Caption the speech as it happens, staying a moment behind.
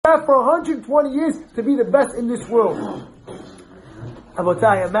have for 120 years to be the best in this world.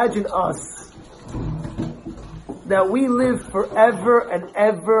 Abotai, imagine us, that we live forever and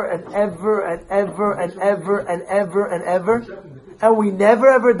ever and ever and ever and ever and ever and ever, and we never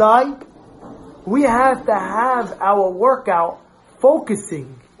ever die. We have to have our workout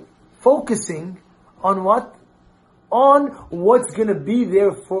focusing on what? On what's going to be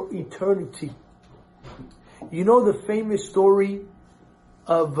there for eternity. You know the famous story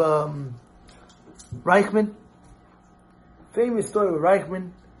of Reichman? Famous story of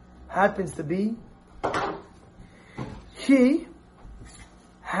Reichman happens to be, he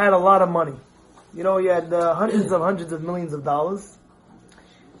had a lot of money. You know, he had hundreds of millions of dollars.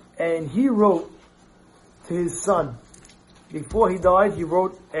 And he wrote to his son. Before he died, he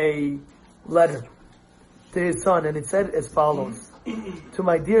wrote a letter to his son. And it said as follows. To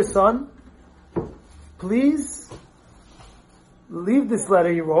my dear son, please leave this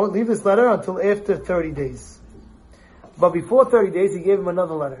letter, he wrote, leave this letter until after 30 days. But before 30 days, he gave him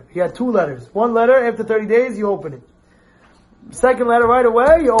another letter. He had two letters. One letter, after 30 days, you open it. Second letter, right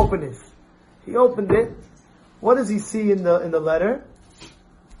away, you open it. He opened it. What does he see in the letter?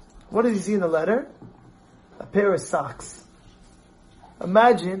 What does he see in the letter? A pair of socks.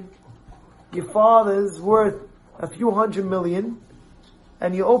 Imagine your father's worth a few $100 million,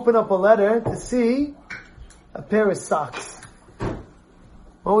 and you open up a letter to see a pair of socks.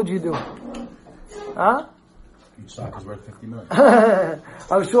 What would you do? Huh? Each sock is worth $50 million.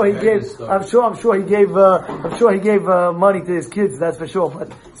 I'm sure he gave money to his kids. That's for sure. But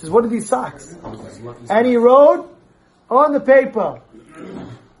he says, "What are these socks?" And he wrote on the paper,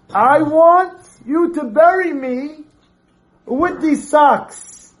 "I want you to bury me with these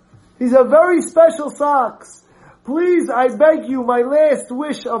socks. These are very special socks. Please, I beg you, my last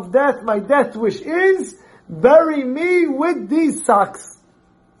wish of death, my death wish is bury me with these socks."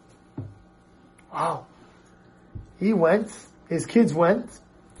 Wow. He went, his kids went,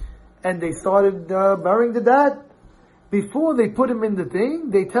 and they started burying the dad. Before they put him in the thing,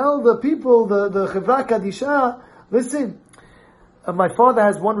 they tell the people, the Chevra Kadisha, listen, my father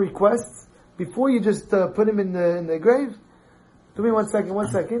has one request. Before you just put him in the grave, give me one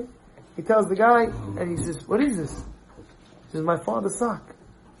second. He tells the guy, and he says, "What is this?" He says, "My father's sock."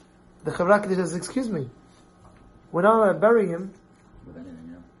 The Chevra Kadisha says, "Excuse me, we're not going to bury him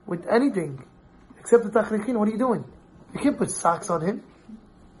with anything. Except the tachrikin, what are you doing? You can't put socks on him.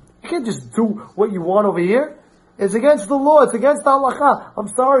 You can't just do what you want over here. It's against the law. It's against the halakha. I'm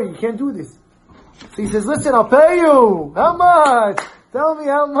sorry, you can't do this." So he says, "Listen, I'll pay you. How much? Tell me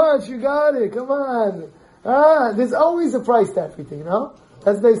how much. You got it. Come on." There's always a price to everything, you know?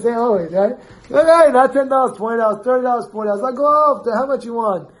 That's what they say always, right? Okay, not $10, $20, $30, $40. Like, go off to how much you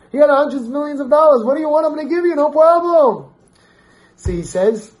want. He had hundreds of millions of dollars. What do you want? I'm going to give you. No problem. So he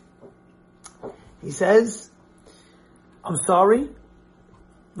says, "I'm sorry.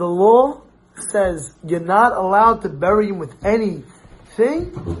 The law says you're not allowed to bury him with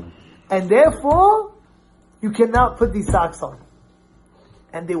anything, and therefore you cannot put these socks on."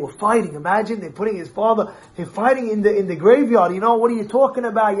 And they were fighting. Imagine they're putting his father. They're fighting in the graveyard. You know, what are you talking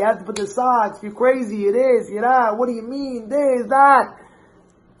about? You have to put the socks. You're crazy. It is. You're not. What do you mean? This, that.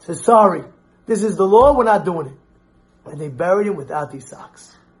 So sorry. This is the law. We're not doing it. And they buried him without these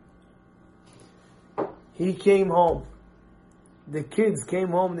socks. He came home. The kids came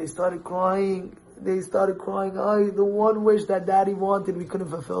home and they started crying. Oh, the one wish that daddy wanted, we couldn't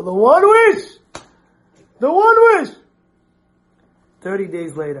fulfill. The one wish! 30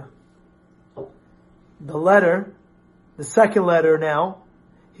 days later. The letter, the second letter now,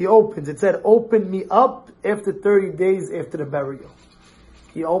 he opens. It said, "Open me up after 30 days after the burial."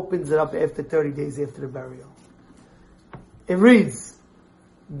 He opens it up after 30 days after the burial. It reads,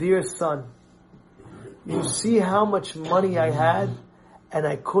 "Dear son, you see how much money I had, and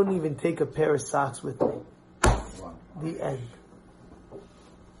I couldn't even take a pair of socks with me." The end.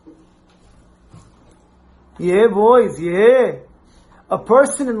 Yeah, boys, yeah. A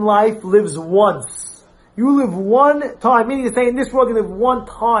person in life lives once. You live one time. Meaning to say, in this world you live one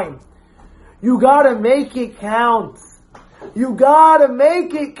time. You gotta make it count.